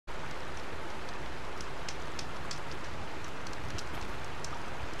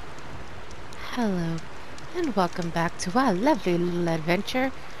Hello, and welcome back to our lovely little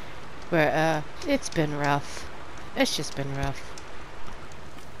adventure where, it's been rough. It's just been rough.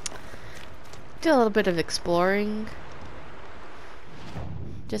 Did a little bit of exploring.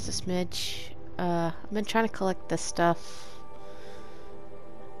 Just a smidge. I've been trying to collect this stuff.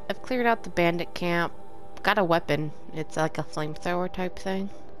 I've cleared out the bandit camp. Got a weapon. It's like a flamethrower type thing.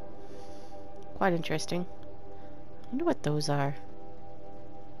 Quite interesting. I wonder what those are.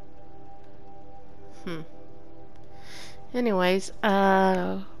 Anyways,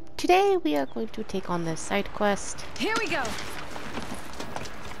 today we are going to take on this side quest. Here we go.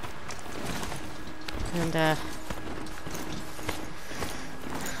 And,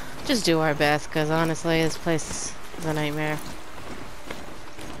 just do our best, because honestly, this place is a nightmare.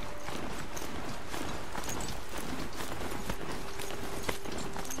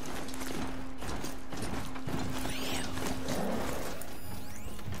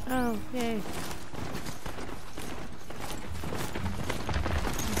 Oh, yay.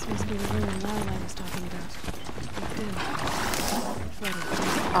 This must be the room Lila was talking about.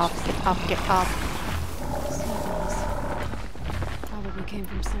 Get off, get off, get off. Probably came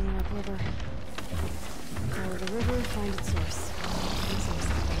from somewhere upriver. Follow the river, find its source. That seems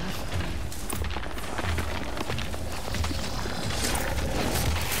simple enough.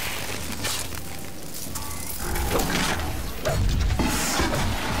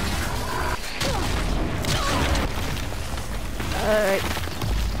 Alright.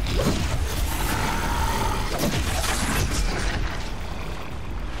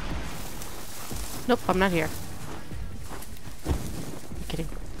 Nope, I'm not here. I'm kidding.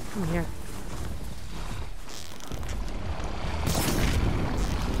 I'm here.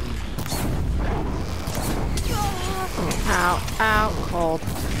 Ow, ow, cold.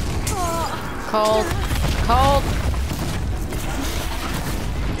 Cold, cold.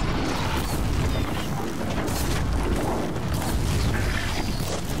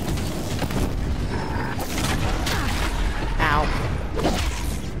 Ow.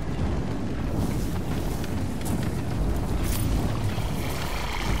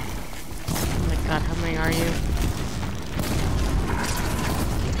 Oh my god, how many are you?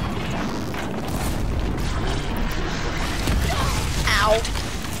 Ow.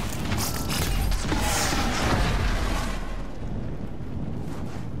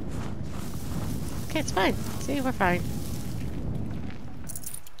 Okay, it's fine. See, we're fine.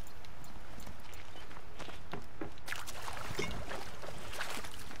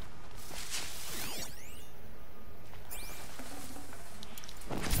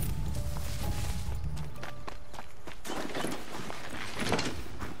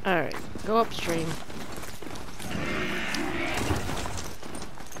 Alright, go upstream.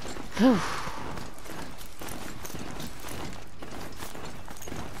 Whew.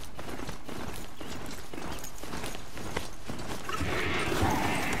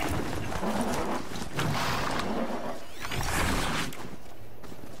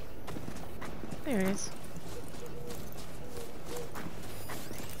 There it is.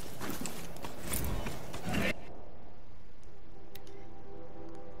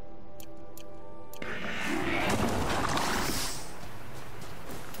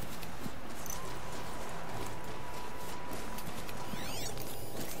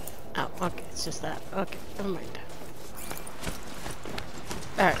 Oh, okay, it's just that. Okay, never mind.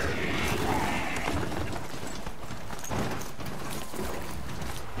 Alright.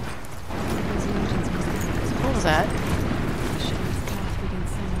 Those engines must be What was that? the shipment's path begins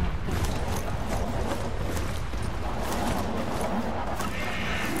somewhere up.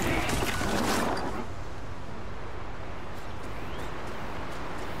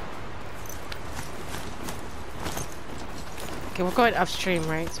 Okay, we're going upstream,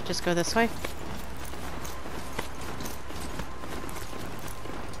 right? So just go this way. There.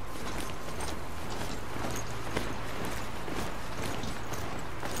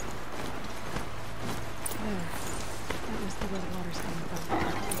 That must be where the water's coming from.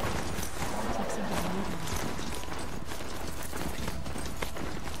 Looks like something moving.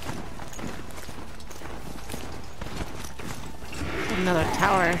 Another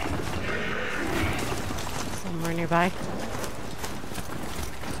tower. Somewhere nearby.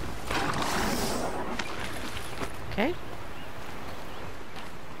 Okay.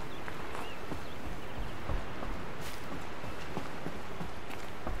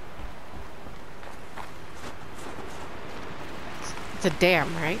 It's a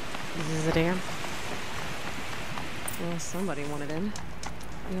dam, right? This is a dam. Well, somebody wanted in.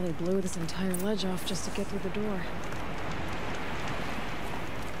 Nearly blew this entire ledge off just to get through the door.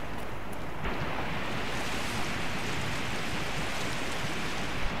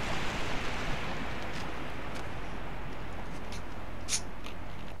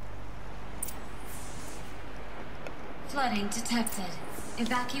 flooding detected.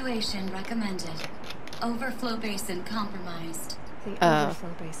 Evacuation recommended. Overflow basin compromised. The overflow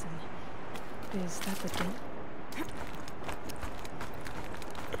basin. Is that the thing?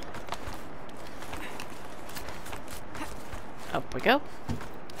 Up we go.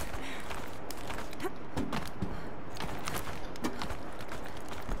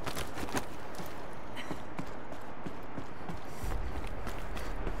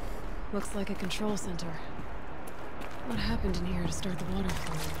 Looks like a control center. What happened in here to start the water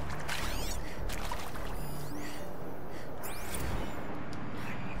flowing?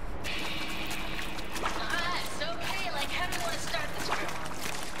 It's okay, like how do you want to start this room?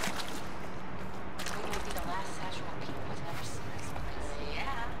 We're gonna be the last Satchel people to ever see this place.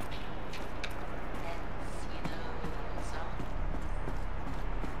 Yeah. That's, you know, so.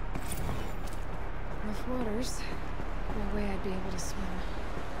 Rough waters. No way I'd be able to swim.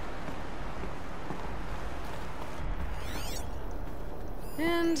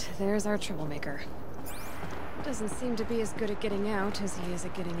 And there's our troublemaker. Doesn't seem to be as good at getting out as he is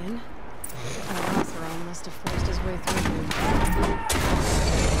at getting in. Oceron must have forced his way through.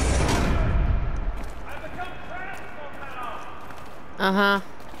 Uh-huh.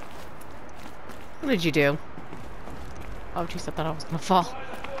 What did you do? Oh, jeez, I thought I was gonna fall.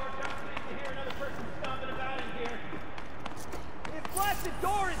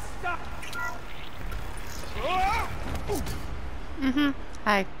 Mm-hmm.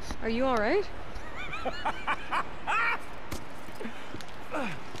 Hi. Are you alright?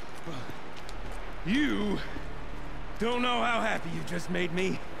 You don't know how happy you just made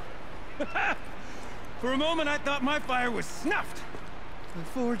me. For a moment, I thought my fire was snuffed. The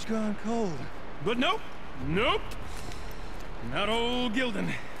forge gone cold. But nope. Nope. Not old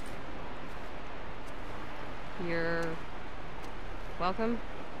Gildan. You're... welcome?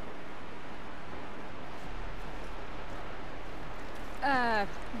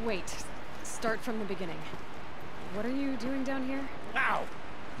 Wait. Start from the beginning. What are you doing down here? Ow!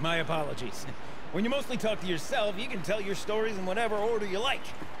 My apologies. When you mostly talk to yourself, you can tell your stories in whatever order you like.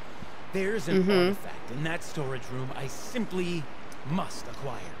 There's an artifact in that storage room I simply must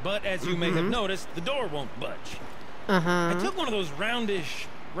acquire. But as you may have noticed, the door won't budge. I took one of those roundish,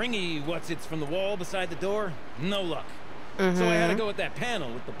 ringy what's-its from the wall beside the door. No luck. So I had to go with that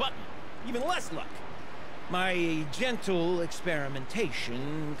panel with the button. Even less luck. My gentle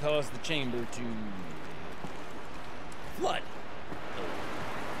experimentation caused the chamber to flood.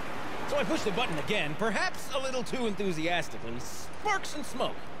 So I pushed the button again, perhaps a little too enthusiastically. Sparks and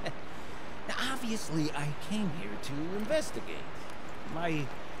smoke. Now, obviously, I came here to investigate. My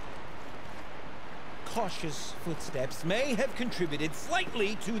cautious footsteps may have contributed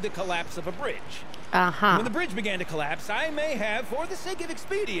slightly to the collapse of a bridge. When the bridge began to collapse, I may have, for the sake of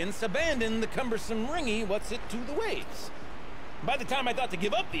expedience, abandoned the cumbersome ringy what's-it to the waves. By the time I thought to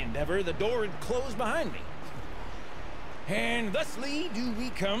give up the endeavor, the door had closed behind me. And thusly do we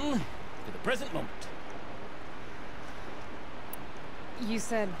come to the present moment. You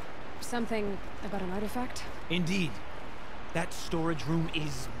said something about an artifact? Indeed. That storage room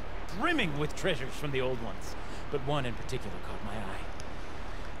is brimming with treasures from the old ones, but one in particular caught my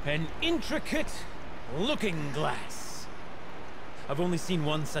eye. An intricate looking glass. I've only seen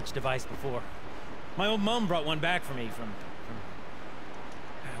one such device before. My old mom brought one back for me from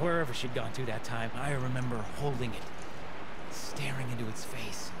wherever she'd gone to that time. I remember holding it, staring into its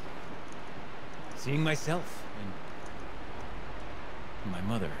face, seeing myself and my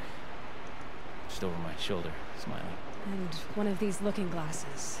mother just over my shoulder, smiling. And one of these looking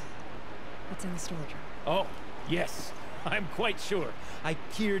glasses. It's in the storage room. Oh, yes. I'm quite sure. I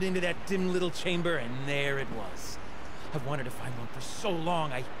peered into that dim little chamber, and there it was. I've wanted to find one for so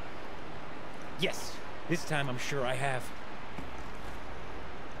long, Yes, this time I'm sure I have.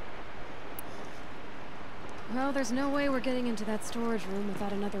 Well, there's no way we're getting into that storage room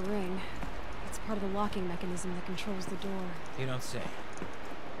without another ring. It's part of the locking mechanism that controls the door. You don't say.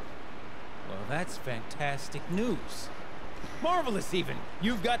 Well, that's fantastic news. Marvelous, even.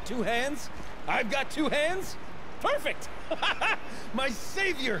 You've got two hands. I've got two hands. Perfect! My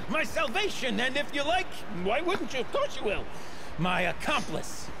savior, my salvation, and if you like, why wouldn't you? Of course you will. My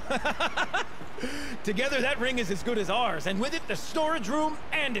accomplice. Together, that ring is as good as ours, and with it, the storage room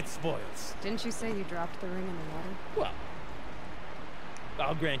and its spoils. Didn't you say you dropped the ring in the water? Well,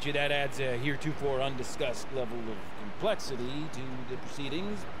 I'll grant you that adds a heretofore undiscussed level of complexity to the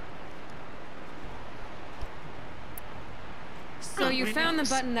proceedings. So you found the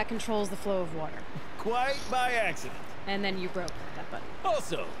button that controls the flow of water. Quite by accident. And then you broke that button.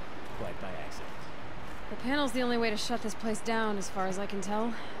 Also, quite by accident. The panel's the only way to shut this place down, as far as I can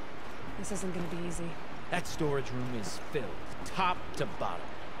tell. This isn't gonna be easy. That storage room is filled, top to bottom.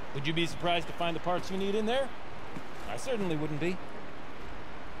 Would you be surprised to find the parts you need in there? I certainly wouldn't be.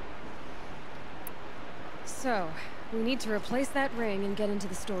 So, we need to replace that ring and get into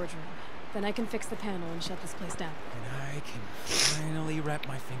the storage room. Then I can fix the panel and shut this place down. And I can finally wrap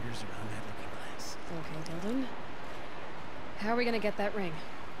my fingers around that looking glass. Okay, Dilden. How are we gonna get that ring?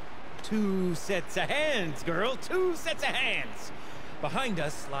 2 sets of hands, girl. 2 sets of hands. Behind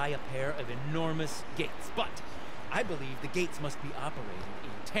us lie a pair of enormous gates, but I believe the gates must be operating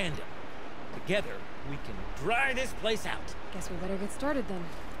in tandem. Together, we can dry this place out. Guess we better get started then.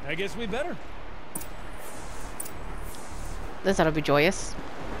 I guess we better. This ought to be joyous.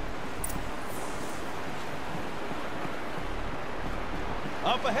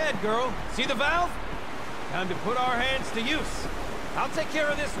 Up ahead, girl. See the valve? Time to put our hands to use. I'll take care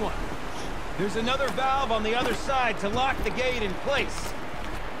of this one. There's another valve on the other side to lock the gate in place.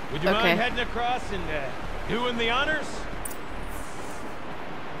 Would you mind heading across and doing the honors?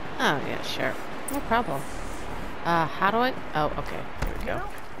 Oh, yeah, sure. No problem. How do I... Oh, okay. Here we go.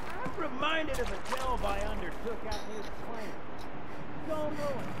 I'm reminded of a job I undertook out near the plain. Stone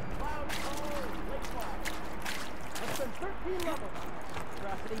ruin, cloud color, and lake wide. I've spent 13 levels on that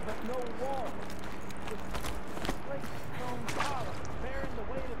monstrosity, but no wall. Just straight stone columns bearing the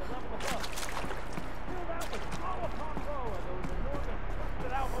weight of the level above. Filled out with row upon row of those enormous,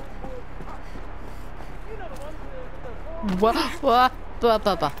 busted-out old world huts. You know the ones with the What? Blah,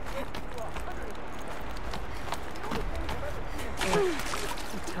 blah, blah.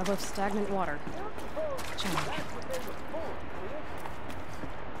 A tub of stagnant water. Challenge.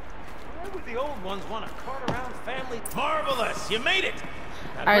 Why would the old ones want to cart around family? Marvelous! You made it!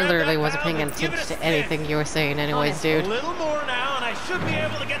 Now I grab literally that wasn't valve paying and give attention it a to spin. anything you were saying anyways, dude. A little more now, and I should be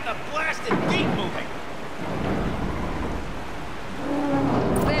able to get the blasted gate moving.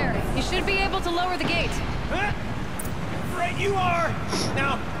 There. You should be able to lower the gate. Huh? Right you are!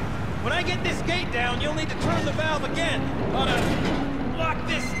 Now, when I get this gate down, you'll need to turn the valve again. Ought to lock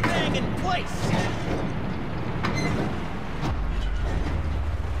this thing in place.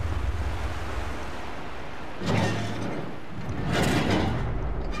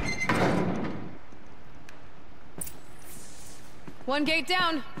 One gate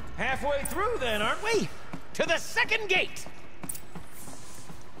down. Halfway through then, aren't we? To the second gate!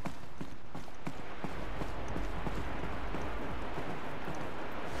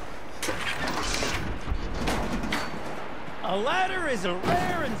 A ladder is a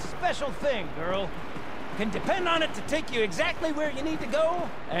rare and special thing, girl. Can depend on it to take you exactly where you need to go,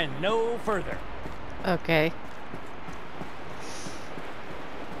 and no further. Okay.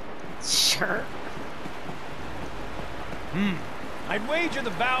 Sure. I'd wager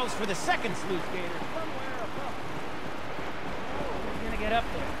the valves for the second sluice gate are somewhere above. Oh, who's gonna get up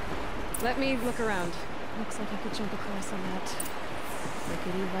there? Let me look around. Looks like I could jump across on that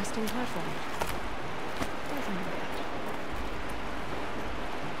rickety resting platform. Nothing like that.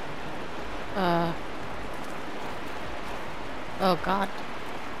 Oh, God.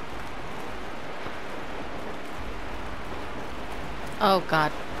 Oh,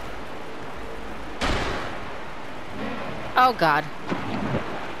 God. Oh, God.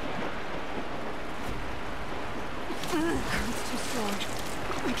 It's too strong.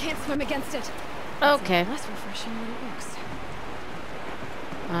 I can't swim against it. Okay. It's less refreshing than it looks.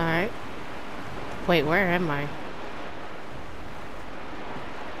 Alright. Wait, where am I?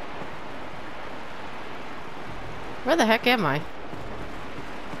 Where the heck am I?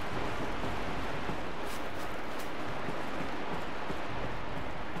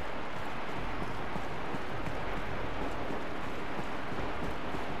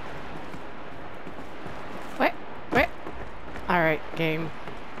 Where? Alright, game.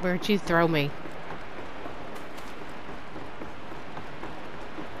 Where'd you throw me?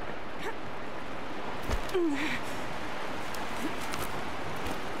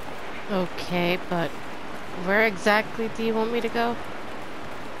 Okay, but where exactly do you want me to go?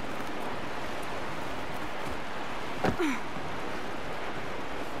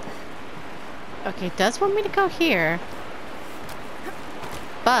 Okay, it does want me to go here.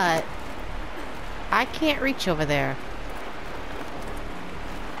 But I can't reach over there.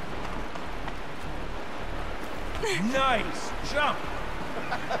 Nice jump!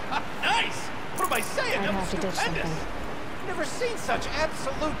 Nice! What am I saying? I'd That was have to ditch stupendous. something. Never seen such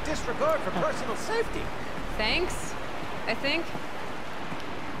absolute disregard for personal safety. Thanks, I think.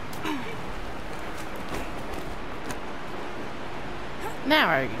 Now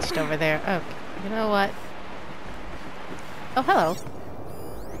I reached over there. Okay, you know what? Oh, hello.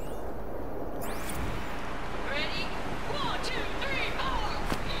 Ready? 1, 2, 3, 4.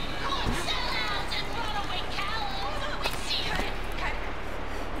 Come on, sell out and run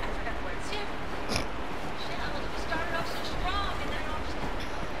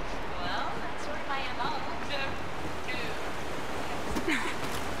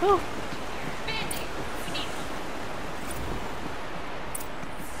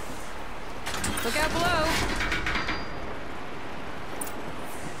Look out below.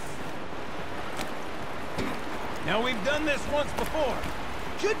 Now we've done this once before.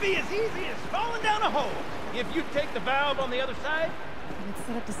 Should be as easy as falling down a hole. If you take the valve on the other side. If it's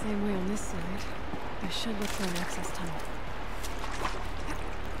set up the same way on this side, I should look for an access tunnel.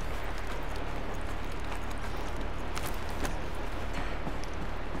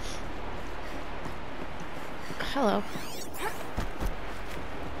 Hello.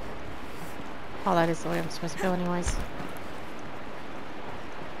 Oh, that is the way I'm supposed to go anyways.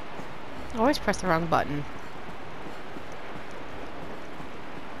 I always press the wrong button.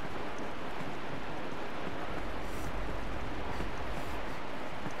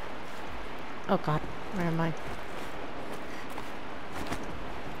 Oh god, where am I?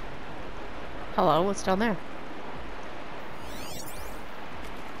 Hello, what's down there?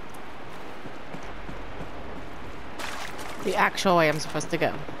 The actual way I'm supposed to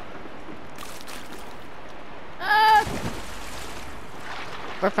go. Ah!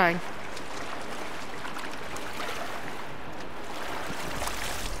 We're fine.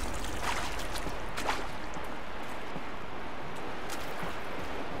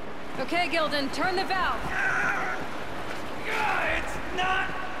 Okay, Gilden, turn the valve. It's not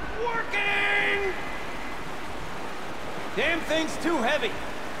working! Damn thing's too heavy.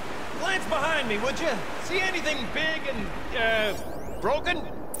 Glance behind me, would you? See anything big and, broken?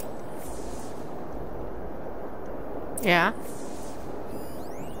 Yeah.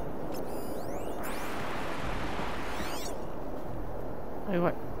 Wait,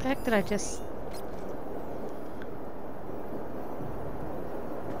 what the heck did I just...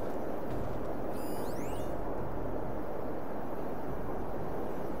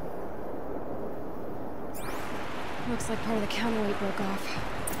 Looks like part of the counterweight broke off.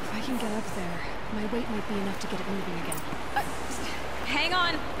 If I can get up there, my weight might be enough to get it moving again. Hang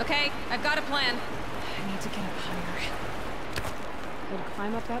on, okay? I've got a plan. I need to get up higher. Could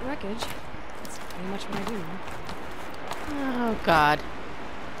climb up that wreckage. That's pretty much what I do now. Oh god.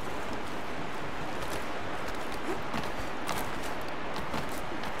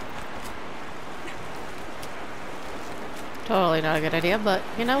 Totally not a good idea, but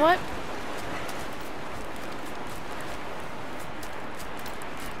you know what?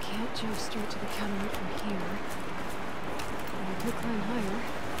 I can't jump straight to the counterweight from here. But I could climb higher.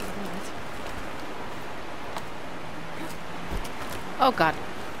 Do that. Oh god.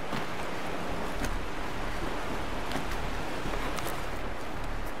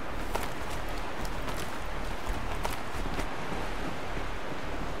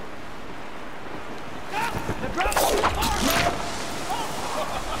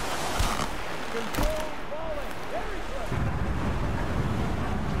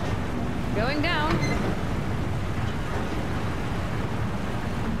 Going down.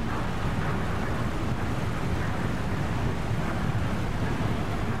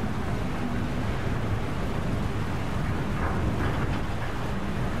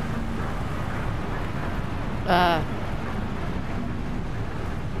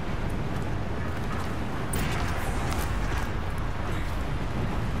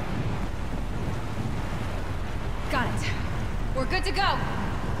 Got it. We're good to go.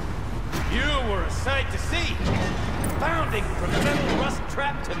 You were a sight to see. Bounding from metal rust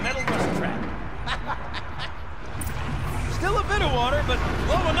trap to metal rust trap. Still a bit of water, but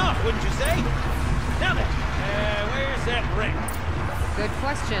low enough, wouldn't you say? Now then, where's that ring? Good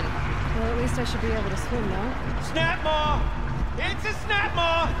question. Well, at least I should be able to swim now. Snap maw! It's a snap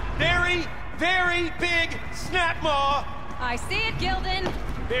maw! Very, very big snap maw! I see it, Gilden.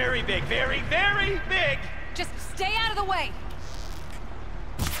 Very big, very, very big! Just stay out of the way.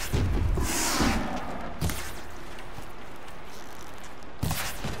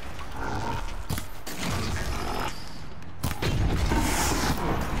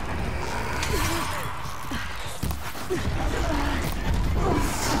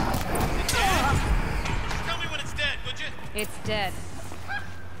 Tell me when it's dead, would you? It's dead.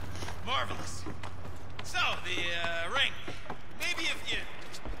 Marvelous. So, the ring. Maybe if you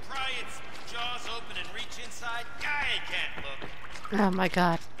pry its jaws open and reach inside, I can't look. Oh my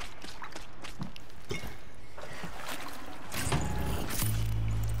god.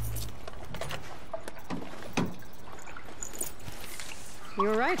 You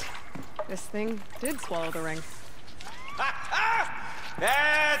were right. This thing did swallow the ring. Ha ha!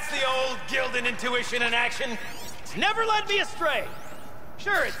 That's the old Gilden intuition in action. It's never led me astray.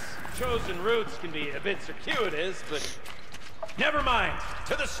 Sure, its chosen routes can be a bit circuitous, but never mind.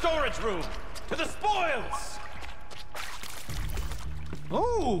 To the storage room. To the spoils.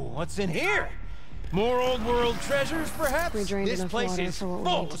 Oh, what's in here? More old world treasures, perhaps? We drained This enough place water is for what we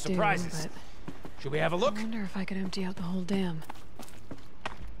full need of to do, surprises. but Should we have a look? I wonder if I could empty out the whole dam.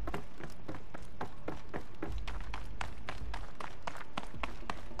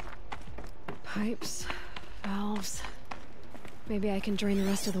 Pipes, valves. Maybe I can drain the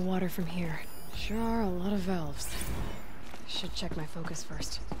rest of the water from here. Sure are a lot of valves. Should check my focus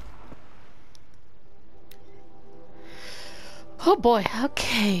first. Oh boy,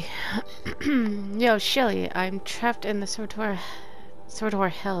 okay. Yo, Shelly, I'm trapped in the Sortor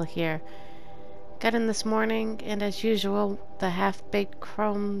hell here. Got in this morning, and as usual, the half-baked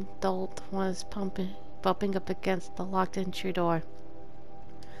chrome dolt was bumping up against the locked entry door.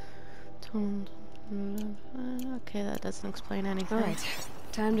 Okay, that doesn't explain anything. Alright,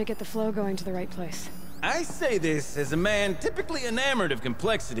 time to get the flow going to the right place. I say this as a man typically enamored of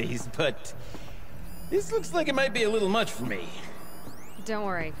complexities, but this looks like it might be a little much for me. Don't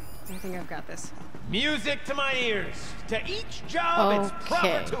worry, I think I've got this. Music to my ears. To each job, its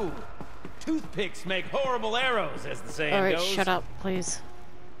proper tool. Toothpicks make horrible arrows, as the saying Alright, goes. shut up, please.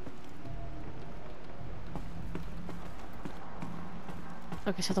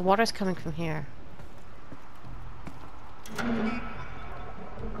 Okay, so the water's coming from here.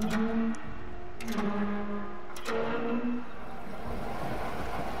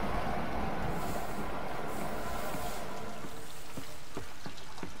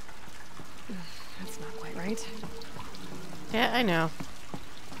 That's not quite right. Yeah, I know.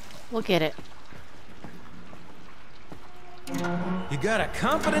 We'll get it. You got a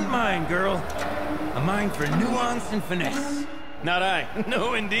confident mind, girl. A mind for nuance and finesse. Not I.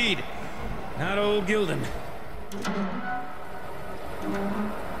 No, indeed. Not old Gildan.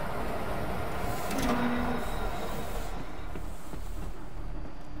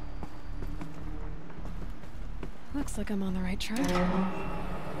 Looks like I'm on the right track.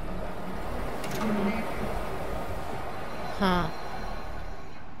 Huh.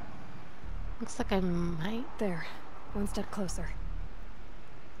 Looks like I might. There. One step closer.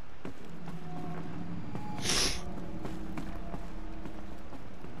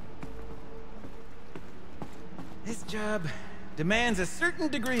 This job demands a certain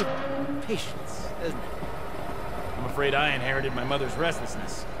degree of patience, doesn't it? I'm afraid I inherited my mother's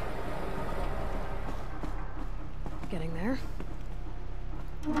restlessness. Getting there.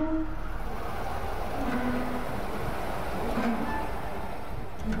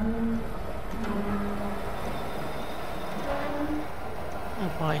 Oh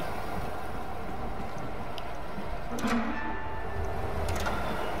boy.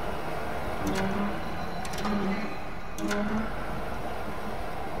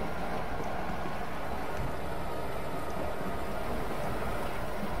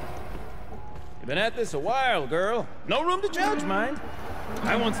 You've been at this a while, girl. No room to judge, mind.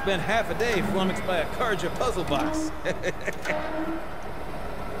 I once spent half a day flummoxed by a Karja puzzle box.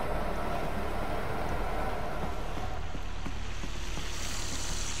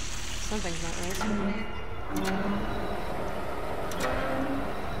 Something's not right.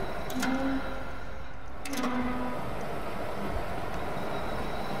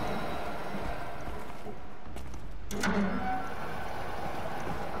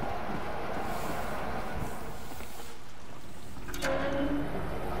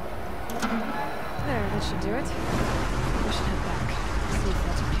 There, that should do it. We should head back. See if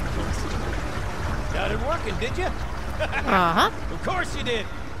that's okay for us. Got it working, did you? Uh-huh. Of course you did.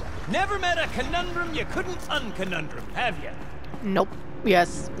 Never met a conundrum you couldn't unconundrum, have you? Nope.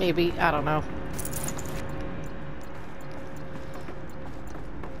 Yes, maybe. I don't know.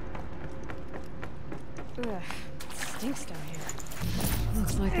 Ugh, it stinks down here.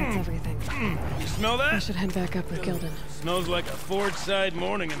 Looks like that's everything. You smell I that? should head back up with Gildan. Smells like a Forge-side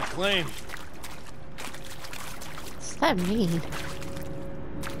morning in the claim. What's that mean?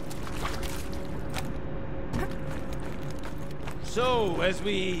 So, as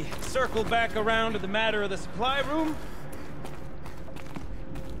we circle back around to the matter of the supply room,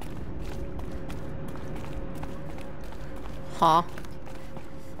 Huh.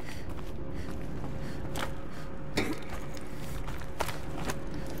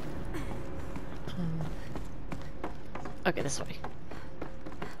 Okay, this way.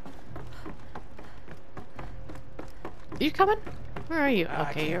 Are you coming? Where are you?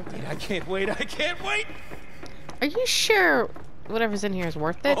 Okay, you're. I can't wait, I can't wait! Are you sure whatever's in here is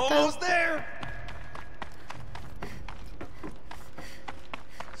worth it, though? Almost there!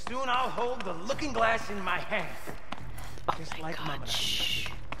 Soon I'll hold the looking glass in my hand. Oh Just my like God. Mama. Shh.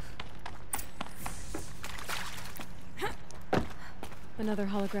 Another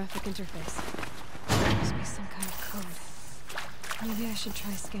holographic interface. There must be some kind of code. Maybe I should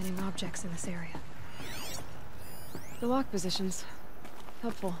try scanning objects in this area. The lock positions.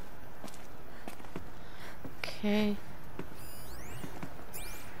 Helpful. Okay.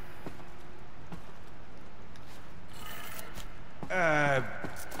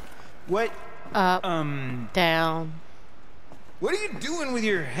 What? Up. Down. What are you doing with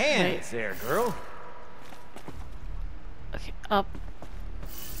your hands there, girl? Okay. Up.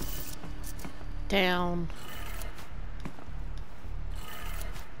 Down.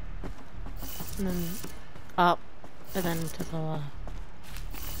 And then up. And then to the left.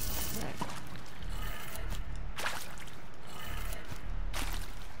 Right.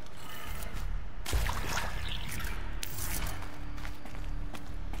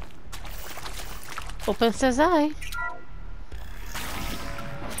 Open says I.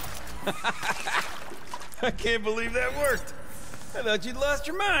 I can't believe that worked. I thought you'd lost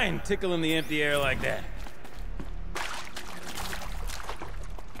your mind, tickling the empty air like that.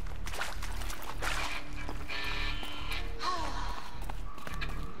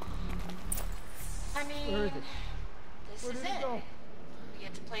 I mean, this is it. We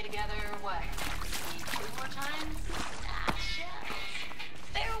get to play together, what? 2 more times? Ah, shucks.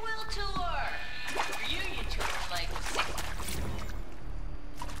 Farewell tour! Reunion tour, like 6 months.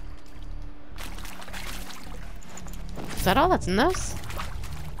 Is that all that's in this?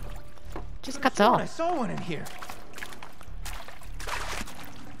 Just cuts I off. saw one in here.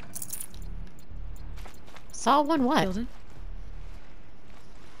 Saw one what? Gilden?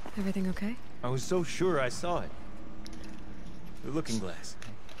 Everything okay? I was so sure I saw it. The looking glass. I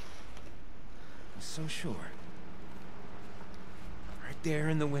was so sure. Right there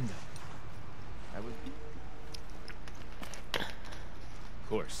in the window. I was... Of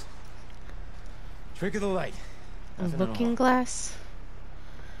course. Trick of the light. A Nothing at looking all. glass?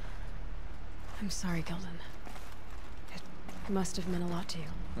 I'm sorry, Gilden. It must have meant a lot to you.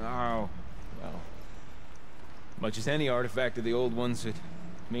 Oh, well. Much as any artifact of the old ones would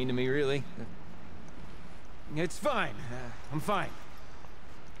mean to me, really. It's fine. I'm fine.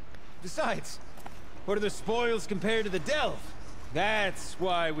 Besides, what are the spoils compared to the delve? That's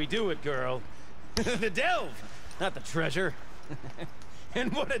why we do it, girl. The delve, not the treasure.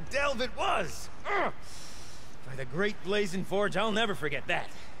 And what a delve it was! Ugh. By the great Blazing Forge, I'll never forget that.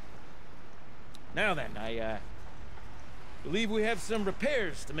 Now then, I believe we have some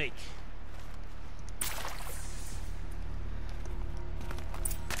repairs to make.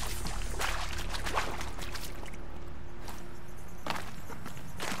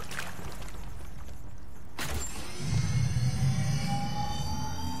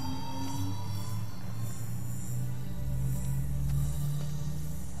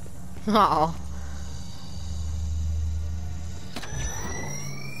 Oh.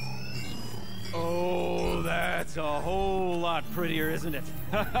 Oh, that's a whole lot prettier, isn't it?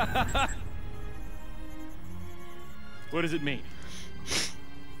 What does it mean?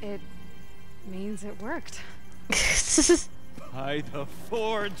 It means it worked. By the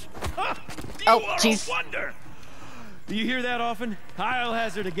forge. You Oh, are jeez. a wonder. Do you hear that often? I'll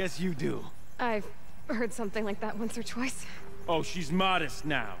hazard a guess you do. I've heard something like that once or twice. Oh, she's modest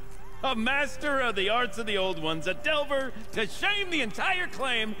now. A master of the arts of the old ones, a delver to shame the entire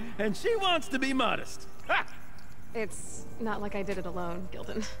claim, and she wants to be modest. Ha! It's not like I did it alone,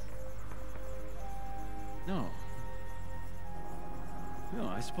 Gilden. No. No,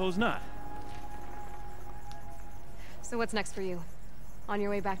 I suppose not. So what's next for you? On your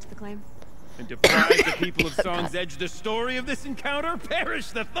way back to the claim? And deprive the people of Song's Edge the story of this encounter?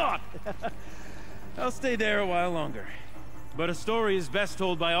 Perish the thought! I'll stay there a while longer. But a story is best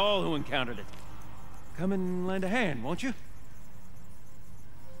told by all who encountered it. Come and lend a hand, won't you?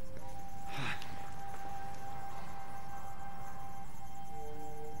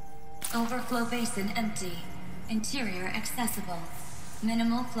 Overflow basin empty. Interior accessible.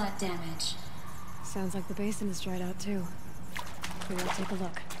 Minimal flood damage. Sounds like the basin is dried out too. Maybe I'll take a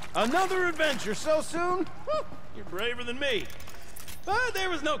look. Another adventure so soon? Whew, you're braver than me. But there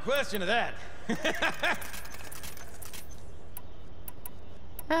was no question of that.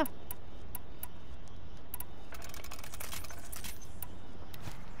 Oh.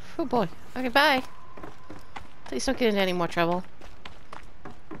 Oh boy. Okay, bye. Please don't get into any more trouble.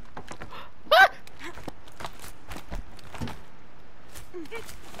 Ah!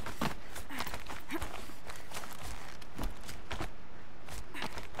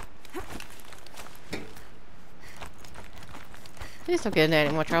 Please don't get into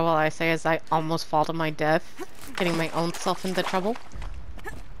any more trouble, I say as I almost fall to my death, getting my own self into trouble.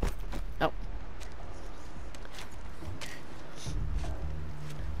 Oh.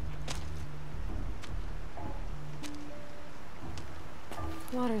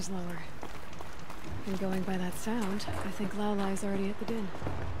 Water's lower. And going by that sound, I think Laolai's already at the din.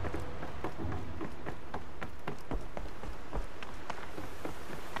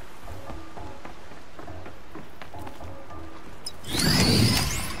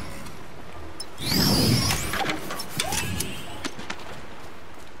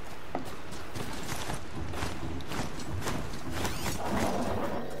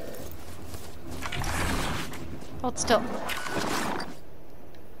 Hold still.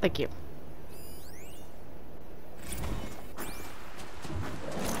 Thank you.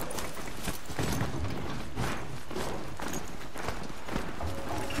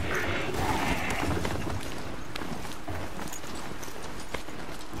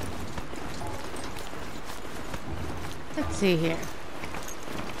 Let's see here.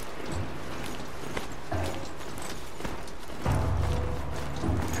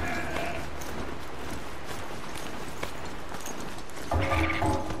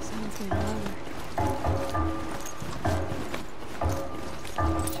 Sounds getting louder.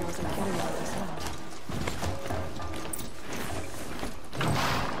 She wasn't kidding about the sound.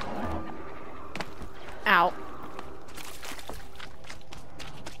 Ow.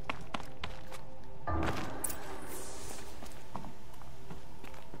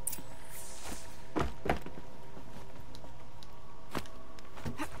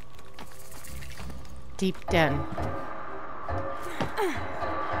 Deep den.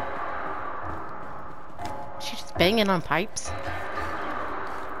 She just banging on pipes?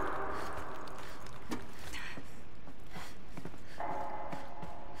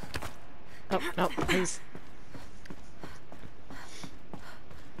 Oh, no, please.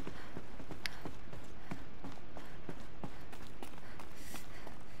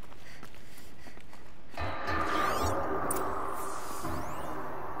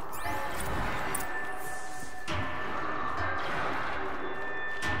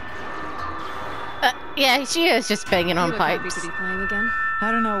 Yeah, she is just banging on You look happy pipes. to be playing again. I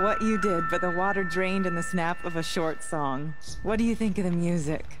don't know what you did, but the water drained in the snap of a short song. What do you think of the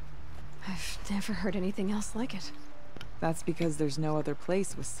music? I've never heard anything else like it. That's because there's no other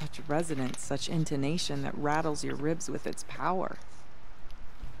place with such resonance, such intonation that rattles your ribs with its power.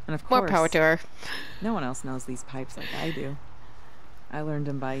 And of More course, power to her. no one else knows these pipes like I do. I learned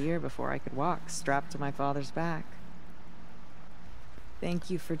them by ear before I could walk, strapped to my father's back.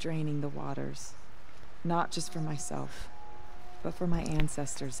 Thank you for draining the waters. Not just for myself, but for my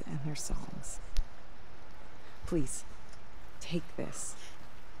ancestors and their songs. Please, take this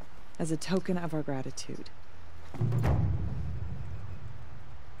as a token of our gratitude.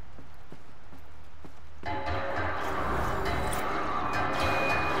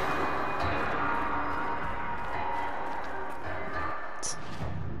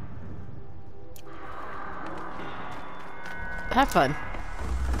 Have fun.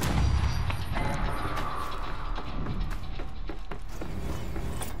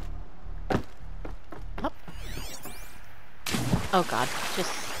 Oh. Oh god,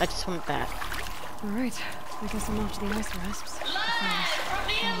 I just want that. Alright, I guess I'm off to the ice rasps. Live from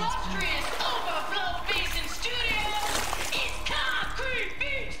the illustrious Overflow Basin Studios, it's Concrete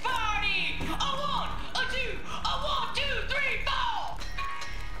Beach Party! A 1, a 2, a 1, 2, 3, 4!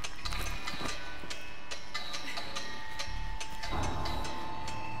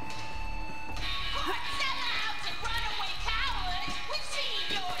 Sellouts and runaway cowards, we've seen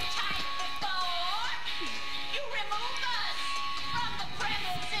your type before. You remove us from the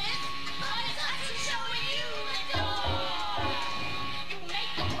premises, but it's us who's showing you the door. You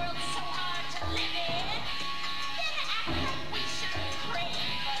make the world so hard to live in, then act like we should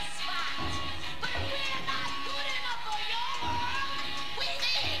crave a spot. But if we're not good enough for your world, we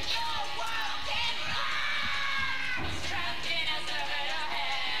think your world can rock. Trapped in a circuit of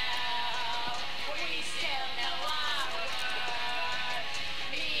hell, we still know our worth.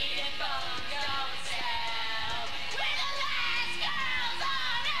 Meat and bones don't sell. We're the last girls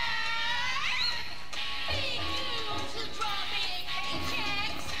on earth. Big dudes who draw big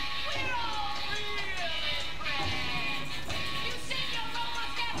paychecks. We're all real impressed. You sing your roller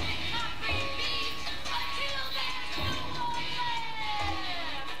steps in concrete beach until there's no more left.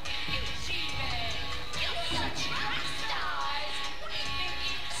 You cheated. You're such rock stars. We think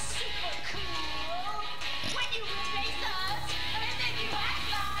you're super cool. When you replace us, and then you act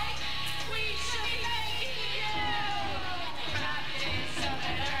like we should be making you. Trapped in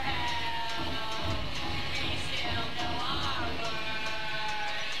summer hell. We still know our worth.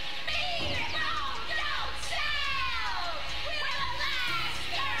 Meat and bones don't sell. We're the last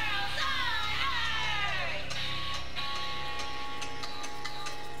girls on earth.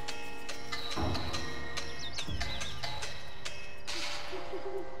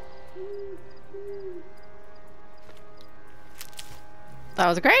 That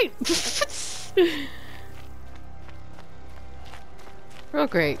was great. Real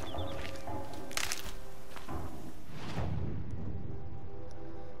great.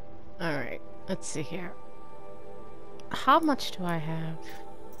 Alright, let's see here. How much do I have?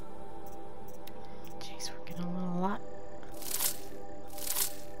 Jeez, we're getting a lot.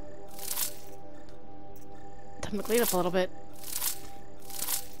 The Time to clean up a little bit.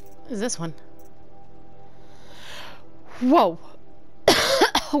 What is this one? Whoa!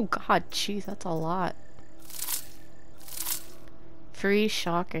 Oh god, jeez, that's a lot. Free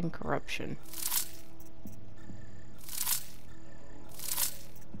shock and corruption.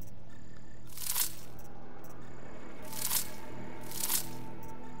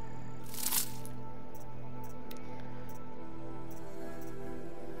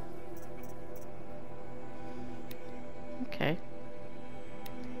 Okay.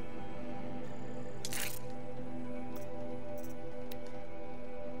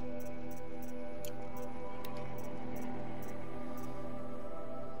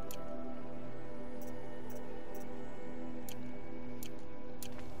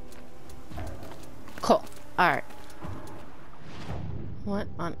 Cool. Alright. What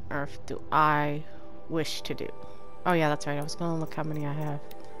on earth do I wish to do? Oh yeah, that's right. I was gonna look how many I have.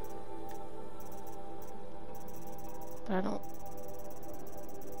 But I don't...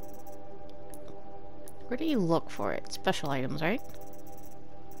 Where do you look for it? Special items, right?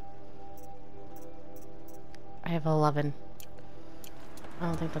 I have 11. I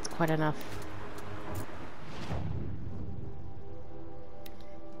don't think that's quite enough.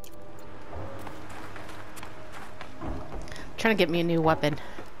 Trying to get me a new weapon.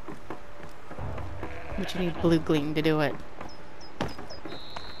 But you need blue gleam to do it.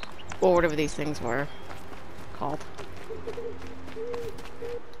 Or whatever these things were called.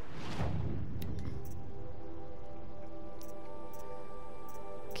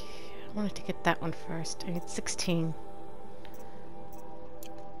 Okay, I wanted to get that one first. I need 16.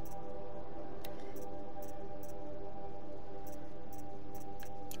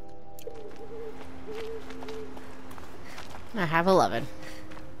 I have 11.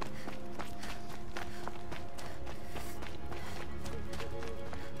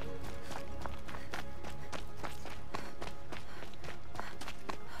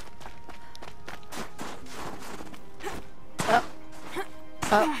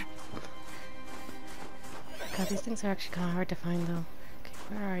 Oh. God, these things are actually kind of hard to find, though. Okay,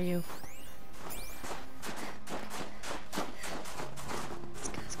 where are you?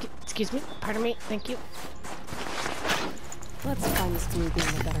 Excuse me. Pardon me. Thank you. Let's find this blue being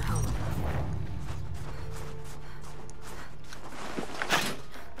a better home.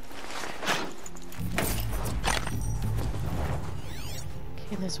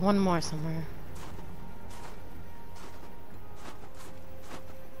 Okay, there's one more somewhere.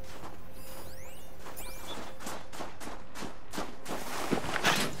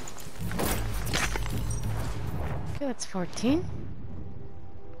 Okay, that's 14.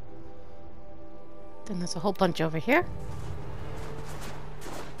 Then there's a whole bunch over here.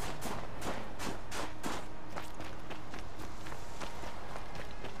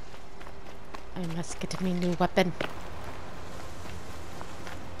 I must get me a new weapon.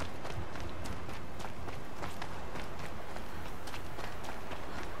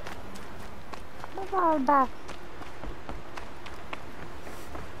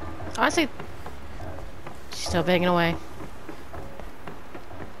 Honestly, she's still banging away.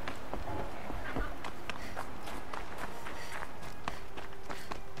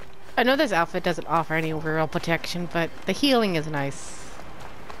 I know this outfit doesn't offer any real protection, but the healing is nice.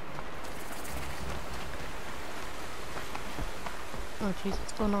 Oh jeez,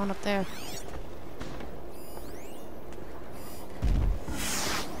 what's going on up there?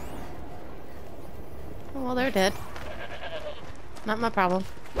 Oh, well, they're dead. Not my problem.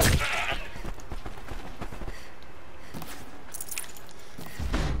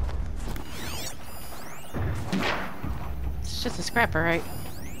 It's just a scrapper, right?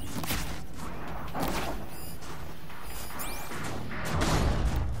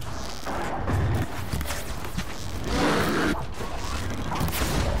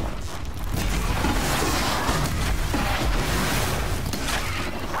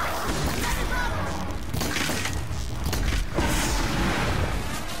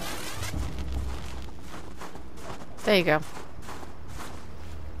 There you go.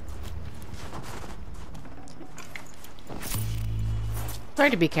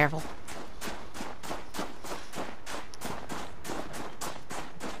 Learn to be careful.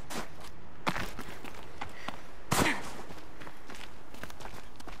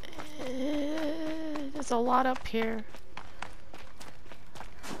 There's a lot up here.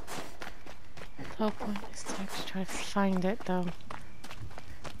 The whole point is to actually try to find it, though.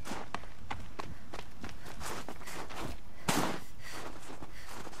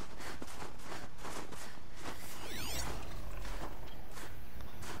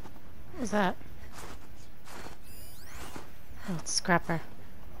 What was that? Oh, it's a scrapper.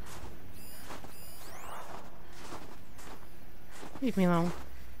 Leave me alone.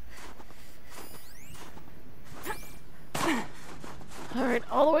 Alright,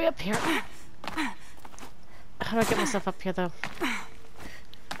 all the way up here. How do I get myself up here, though?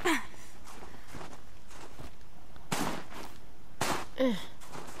 I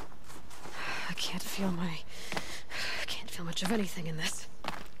can't feel much of anything in this.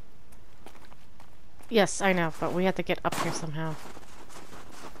 Yes, I know, but we have to get up here somehow.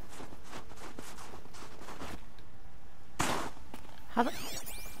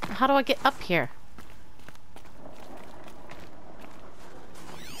 How do I get up here?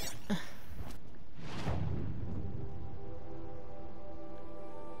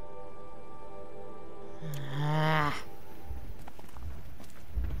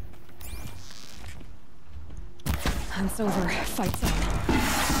 Hunt's over. Fight's on.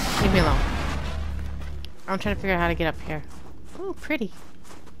 Leave me alone. I'm trying to figure out how to get up here. Ooh, pretty.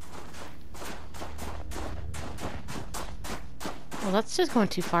 Well, that's just going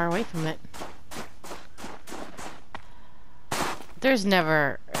too far away from it. There's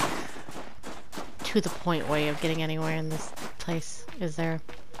never to the point way of getting anywhere in this place, is there?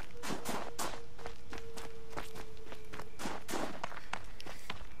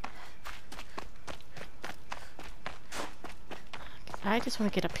 I just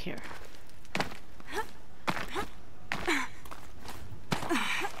want to get up here.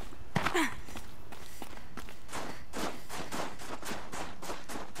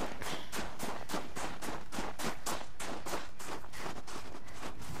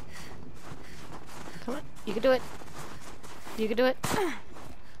 Come on, you can do it. You can do it.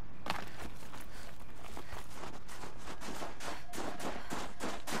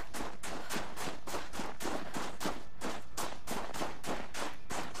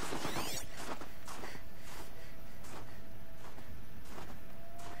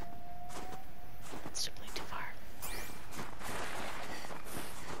 It's way too far.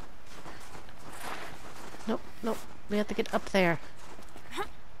 Nope, nope. We have to get up there.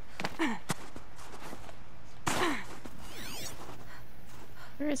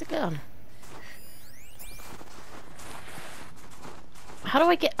 Where is it going? How do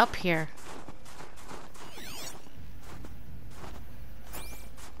I get up here?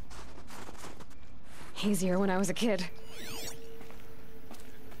 Easier when I was a kid.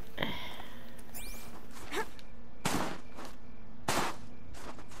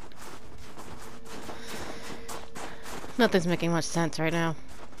 Nothing's making much sense right now.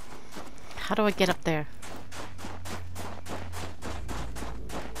 How do I get up there?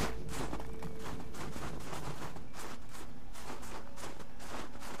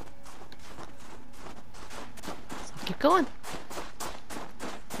 So keep going.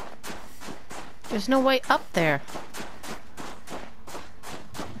 There's no way up there.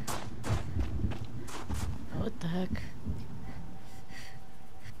 What the heck?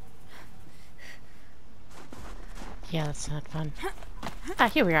 Yeah, that's not fun. Ah,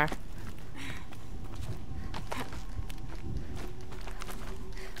 here we are.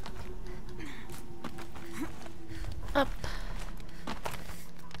 Up.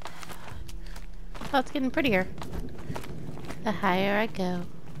 Oh, it's getting prettier. The higher I go.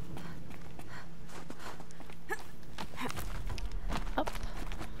 Up.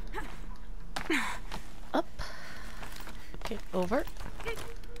 Up. Okay, over.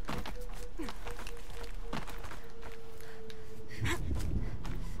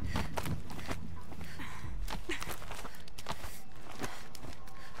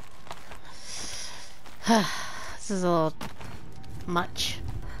 This is a little much,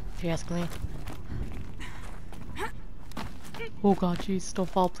 if you ask me. Oh god, jeez, don't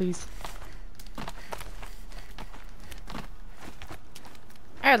fall, please.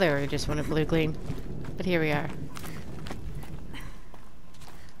 Earlier we just wanted blue gleam, but here we are.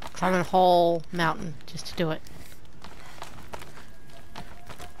 Climbing a whole mountain just to do it.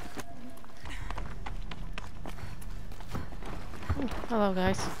 Ooh, hello,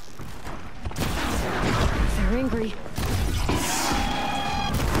 guys. They're angry.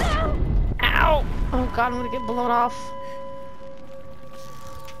 Ow! Oh god, I'm gonna get blown off.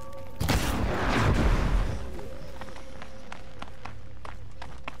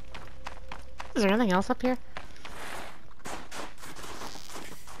 Is there anything else up here?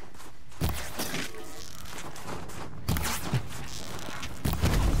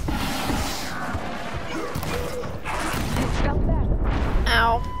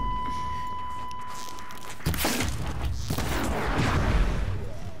 Ow.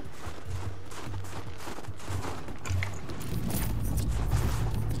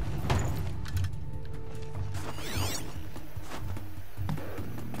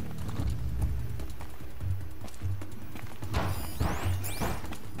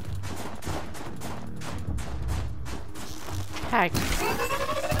 Hi.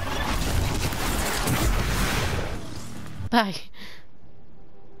 Bye.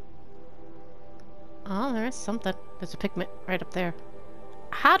 Oh, there is something. There's a pigment right up there.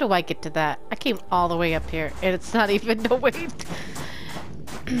 How do I get to that? I came all the way up here, and it's not even no wait.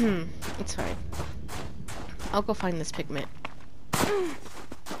 It's fine. I'll go find this pigment.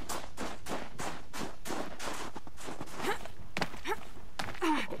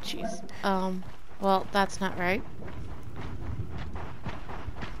 Jeez. Well, that's not right.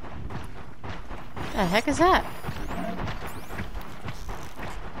 The heck is that?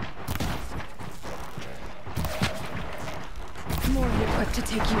 More Midweb to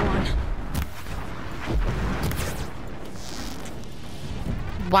take you on.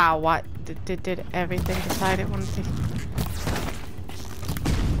 Wow, what? Did everything decide it wanted to...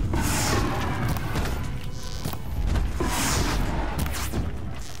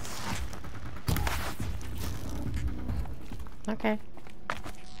 Okay.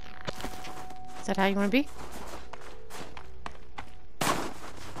 Is that how you want to be?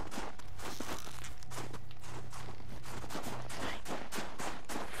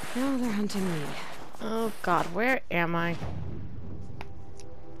 Now they're hunting me. Oh god, where am I?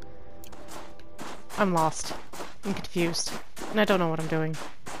 I'm lost. I'm confused. And I don't know what I'm doing.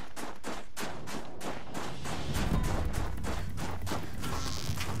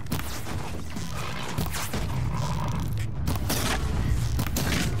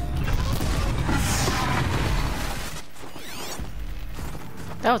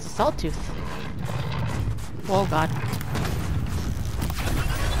 That was a sawtooth. Oh god.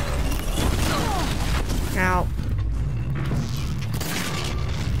 Ow.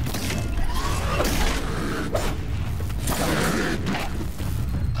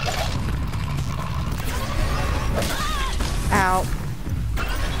 Ow.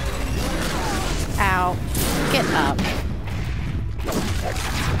 Ow. Get up.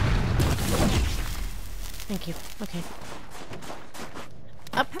 Thank you. Okay.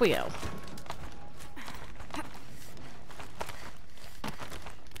 Up we go.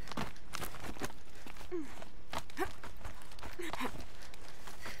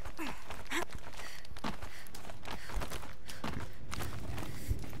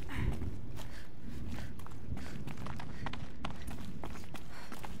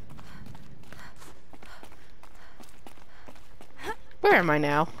 Where am I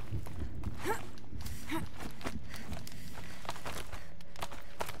now?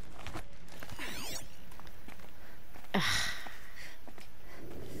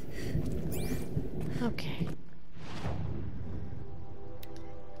 Okay.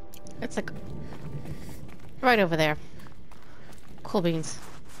 It's like right over there. Cool beans.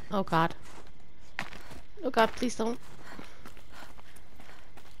 Oh god. Oh god, please don't.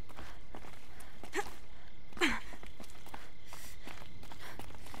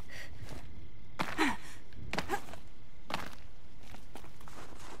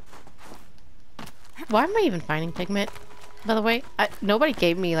 Why am I even finding pigment? By the way, nobody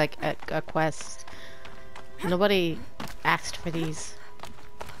gave me like a quest. Nobody asked for these.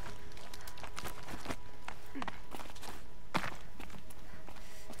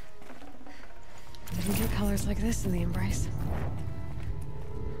 Didn't get colors like this in the Embrace.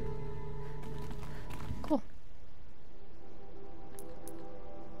 Cool.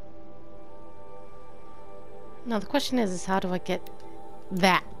 Now the question is how do I get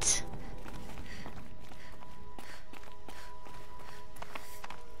that?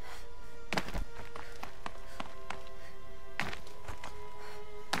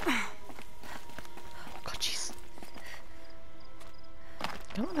 God, jeez.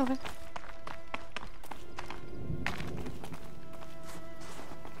 Come on over.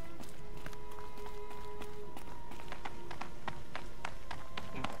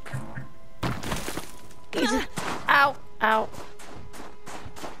 Easy. Ow! Ow!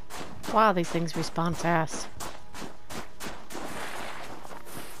 Wow, these things respawn fast.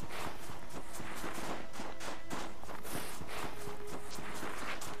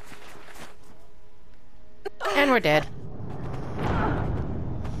 And we're dead.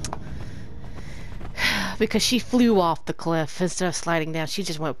 Because she flew off the cliff instead of sliding down. She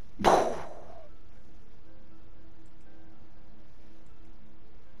just went...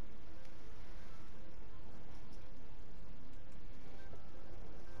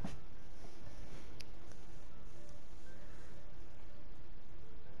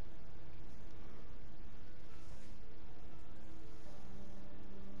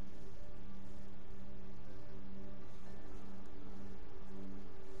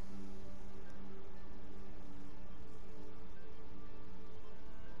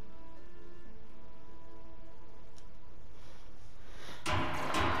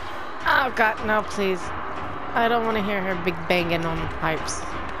 Oh god, no, please. I don't want to hear her big banging on the pipes.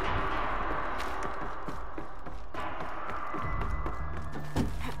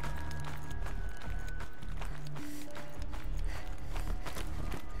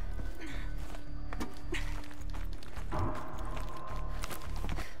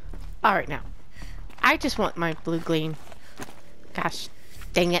 Alright now. I just want my blue gleam. Gosh,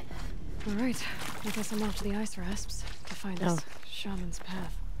 dang it. Alright, I guess I'm off to the ice rasps to find this shaman's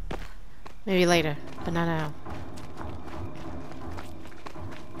path. Maybe later, but not now.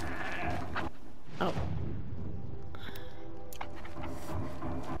 Oh.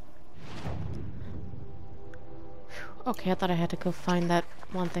 Okay, I thought I had to go find that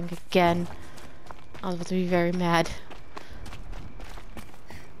one thing again. I was about to be very mad.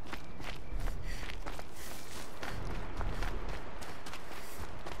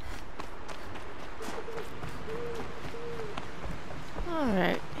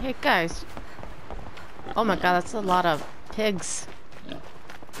 Alright. Hey guys. Oh my god, that's a lot of pigs.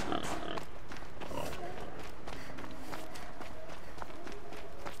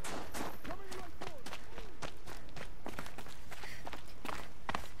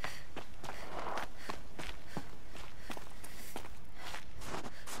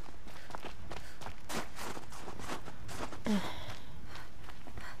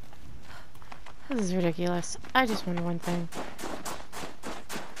 This is ridiculous. I just wonder one thing.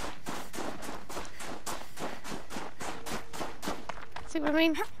 See what I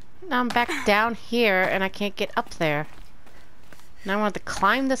mean? Now I'm back down here and I can't get up there. Now I want to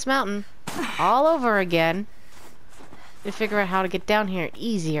climb this mountain all over again to figure out how to get down here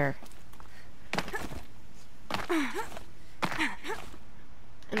easier.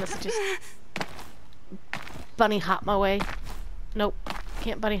 Unless I just bunny hop my way. Nope.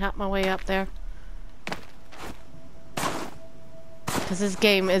 Can't bunny hop my way up there. Because this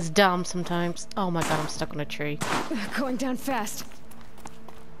game is dumb sometimes. Oh my god, I'm stuck on a tree. Going down fast.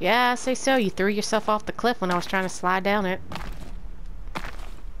 Yeah, I say so. You threw yourself off the cliff when I was trying to slide down it.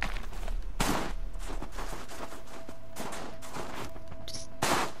 Just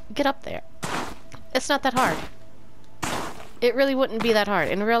get up there. It's not that hard. It really wouldn't be that hard.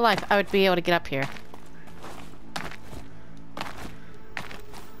 In real life, I would be able to get up here.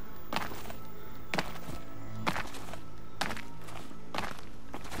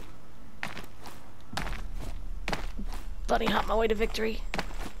 Bunny hop my way to victory.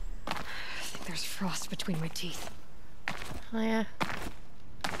 I think there's frost between my teeth. Oh yeah.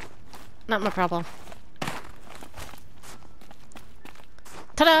 Not my problem.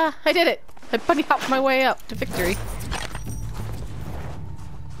 Ta-da! I did it! I bunny hopped my way up to victory.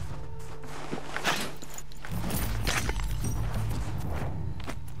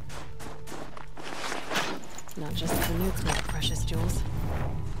 Not just the new kind of precious jewels.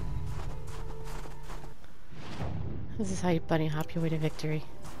 This is how you bunny hop your way to victory.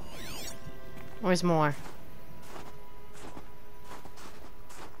 Where's more?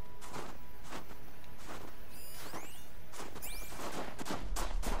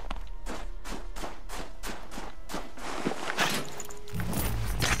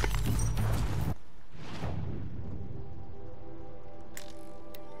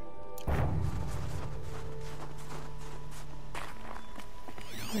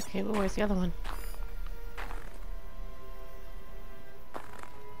 Okay, but where's the other one?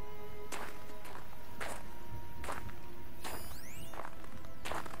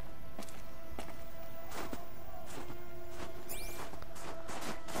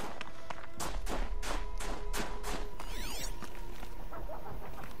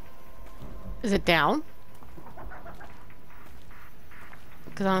 Is it down?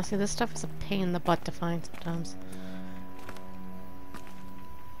 Because honestly, this stuff is a pain in the butt to find sometimes.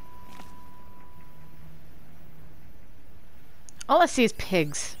 All I see is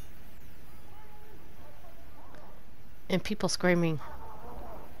pigs. And people screaming.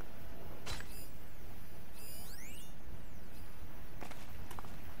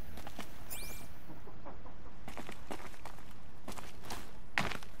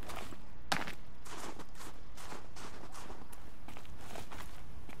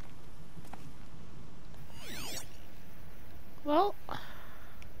 Well,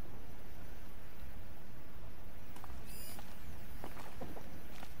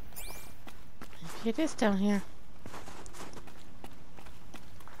 maybe it is down here.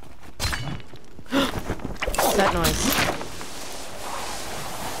 What's that noise?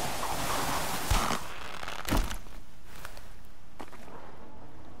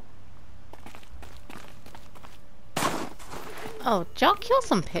 Oh, did y'all kill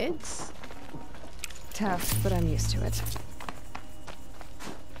some pigs? Tough, but I'm used to it.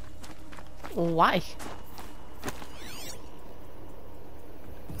 Why?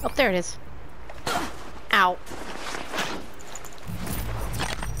 Oh, there it is. Ow.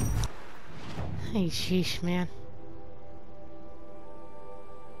 Hey, sheesh, man.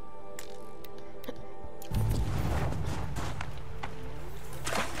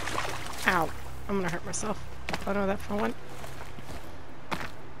 Ow. I'm gonna hurt myself. I know that for one.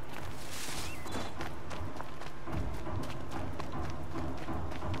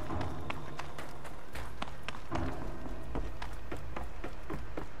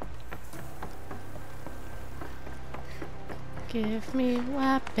 Give me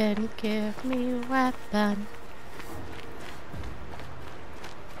weapon, give me weapon.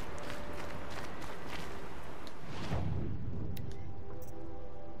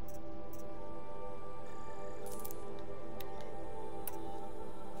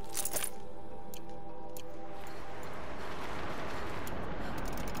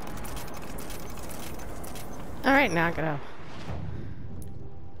 Alright, now I gotta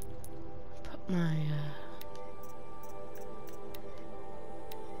put my,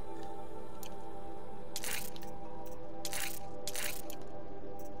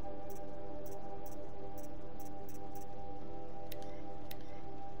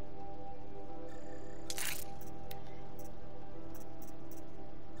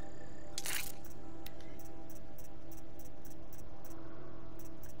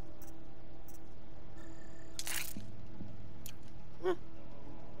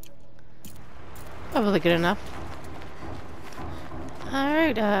 probably good enough.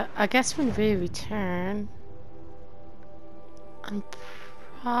 Alright, I guess when we return, I'm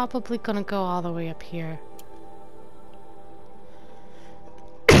probably gonna go all the way up here.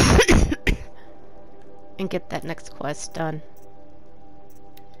 And get that next quest done.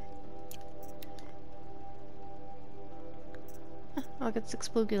 I'll get 6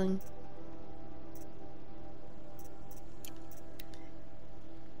 blue gilling.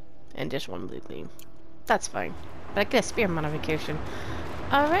 And just 1 blue gleam. That's fine. But I get a spear modification.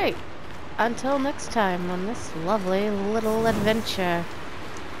 Alright. Until next time on this lovely little adventure.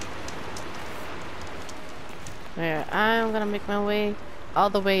 There, I'm gonna make my way all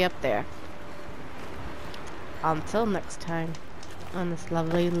the way up there. Until next time on this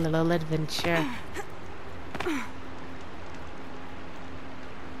lovely little adventure.